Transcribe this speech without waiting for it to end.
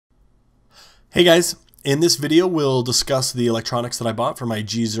Hey guys, in this video we'll discuss the electronics that I bought for my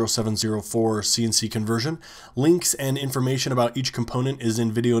G0704 CNC conversion. Links and information about each component is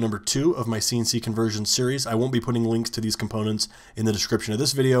in video number 2 of my CNC conversion series. I won't be putting links to these components in the description of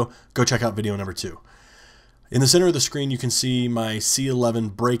this video. Go check out video number 2. In the center of the screen you can see my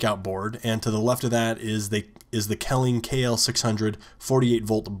C11 breakout board, and to the left of that is the Kelling KL600 48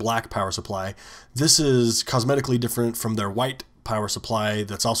 volt black power supply. This is cosmetically different from their white power supply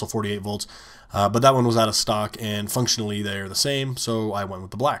that's also 48 volts, but that one was out of stock and functionally they're the same, so I went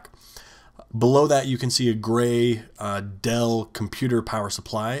with the black. Below that you can see a gray Dell computer power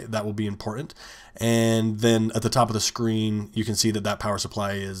supply. That will be important. And then at the top of the screen you can see that power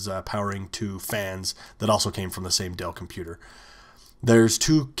supply is powering 2 fans that also came from the same Dell computer. There's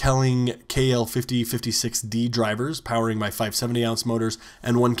 2 Kelling KL5056D drivers powering my 570 ounce motors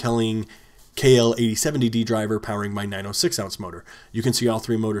and 1 Kelling KL8070D driver powering my 906 ounce motor. You can see all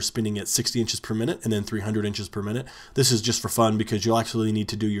 3 motors spinning at 60 inches per minute and then 300 inches per minute. This is just for fun because you'll actually need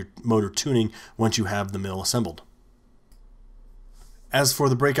to do your motor tuning once you have the mill assembled. As for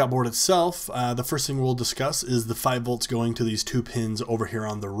the breakout board itself, the first thing we'll discuss is the 5 volts going to these 2 pins over here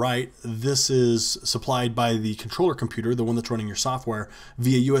on the right. This is supplied by the controller computer, the one that's running your software,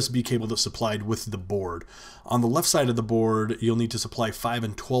 via USB cable that's supplied with the board. On the left side of the board, you'll need to supply 5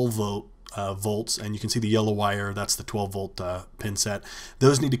 and 12 volts, and you can see the yellow wire, that's the 12 volt pin set.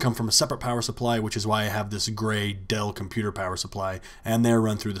 Those need to come from a separate power supply, which is why I have this gray Dell computer power supply, and they're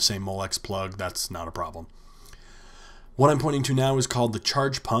run through the same Molex plug. That's not a problem. What I'm pointing to now is called the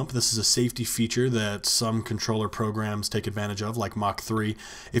charge pump. This is a safety feature that some controller programs take advantage of, like Mach 3.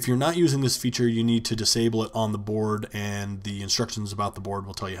 If you're not using this feature, you need to disable it on the board, and the instructions about the board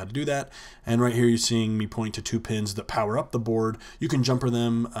will tell you how to do that. And right here you're seeing me point to 2 pins that power up the board. You can jumper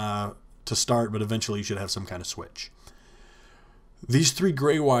them to start, but eventually you should have some kind of switch. These 3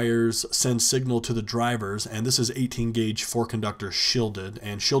 gray wires send signal to the drivers, and this is 18 gauge 4 conductor shielded,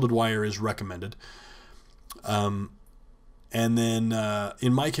 and shielded wire is recommended. And then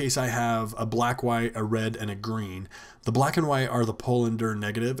in my case I have a black, white, a red, and a green. The black and white are the pull and dir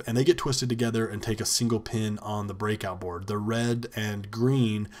negative, and they get twisted together and take a single pin on the breakout board. The red and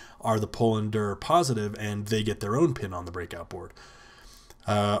green are the pull and dir positive, and they get their own pin on the breakout board.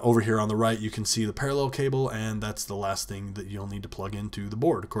 Over here on the right you can see the parallel cable, and that's the last thing that you'll need to plug into the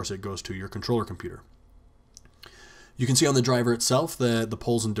board. Of course it goes to your controller computer. You can see on the driver itself that the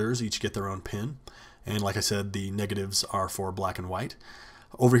pulls and dirs each get their own pin, and like I said, the negatives are for black and white.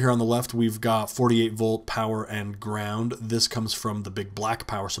 Over here on the left we've got 48 volt power and ground. This comes from the big black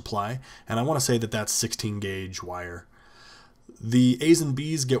power supply, and I want to say that that's 16 gauge wire. The A's and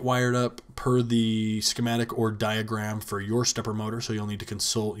B's get wired up per the schematic or diagram for your stepper motor, so you'll need to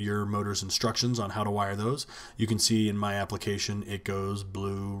consult your motor's instructions on how to wire those. You can see in my application it goes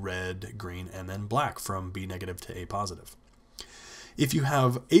blue, red, green, and then black from B negative to A positive. If you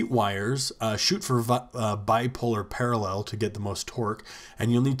have 8 wires, shoot for bipolar parallel to get the most torque,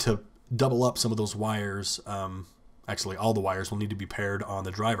 and you'll need to double up some of those wires. Actually, all the wires will need to be paired on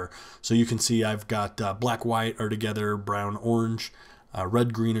the driver. So you can see I've got black, white are together, brown, orange,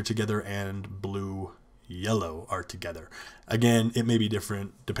 red, green are together, and blue, yellow are together. Again, it may be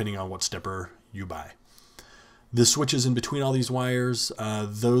different depending on what stepper you buy. The switches in between all these wires,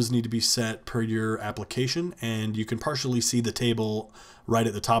 those need to be set per your application, and you can partially see the table right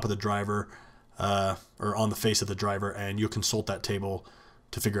at the top of the driver, or on the face of the driver, and you'll consult that table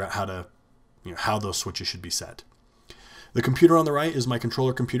to figure out how those switches should be set. The computer on the right is my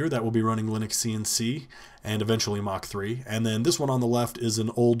controller computer that will be running Linux CNC and eventually Mach 3. And then this one on the left is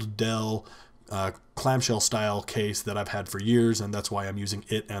an old Dell clamshell style case that I've had for years, and that's why I'm using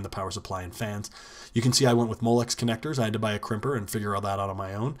it and the power supply and fans. You can see I went with Molex connectors. I had to buy a crimper and figure all that out on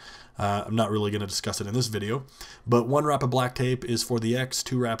my own. I'm not really going to discuss it in this video, but 1 wrap of black tape is for the X,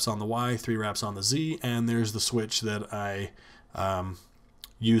 2 wraps on the Y, 3 wraps on the Z, and there's the switch that I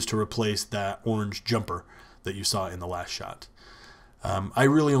used to replace that orange jumper that you saw in the last shot. I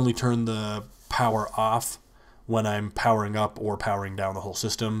really only turn the power off when I'm powering up or powering down the whole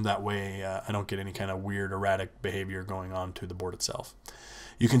system. That way I don't get any kind of weird erratic behavior going on to the board itself.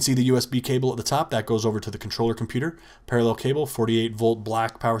 You can see the USB cable at the top that goes over to the controller computer, parallel cable, 48 volt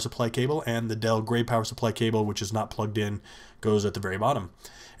black power supply cable, and the Dell gray power supply cable, which is not plugged in, goes at the very bottom.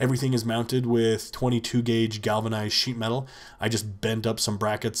 Everything is mounted with 22 gauge galvanized sheet metal. I just bent up some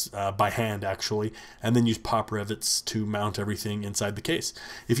brackets by hand actually, and then used pop rivets to mount everything inside the case.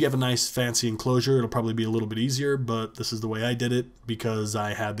 If you have a nice fancy enclosure, it'll probably be a little bit easier, but this is the way I did it because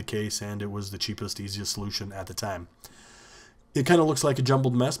I had the case and it was the cheapest, easiest solution at the time. It kind of looks like a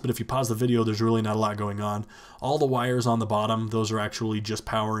jumbled mess, but if you pause the video, there's really not a lot going on. All the wires on the bottom, those are actually just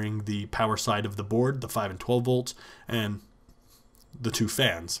powering the power side of the board, the 5 and 12 volts, and the 2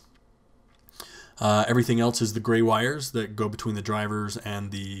 fans. Everything else is the gray wires that go between the drivers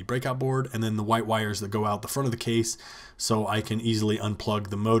and the breakout board, and then the white wires that go out the front of the case so I can easily unplug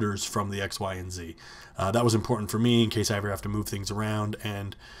the motors from the X, Y, and Z. That was important for me in case I ever have to move things around,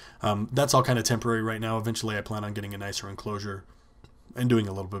 and that's all kind of temporary right now. Eventually I plan on getting a nicer enclosure and doing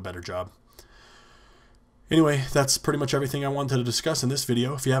a little bit better job. Anyway, that's pretty much everything I wanted to discuss in this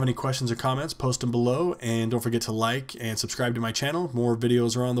video. If you have any questions or comments, post them below, and don't forget to like and subscribe to my channel. More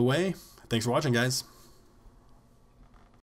videos are on the way. Thanks for watching, guys.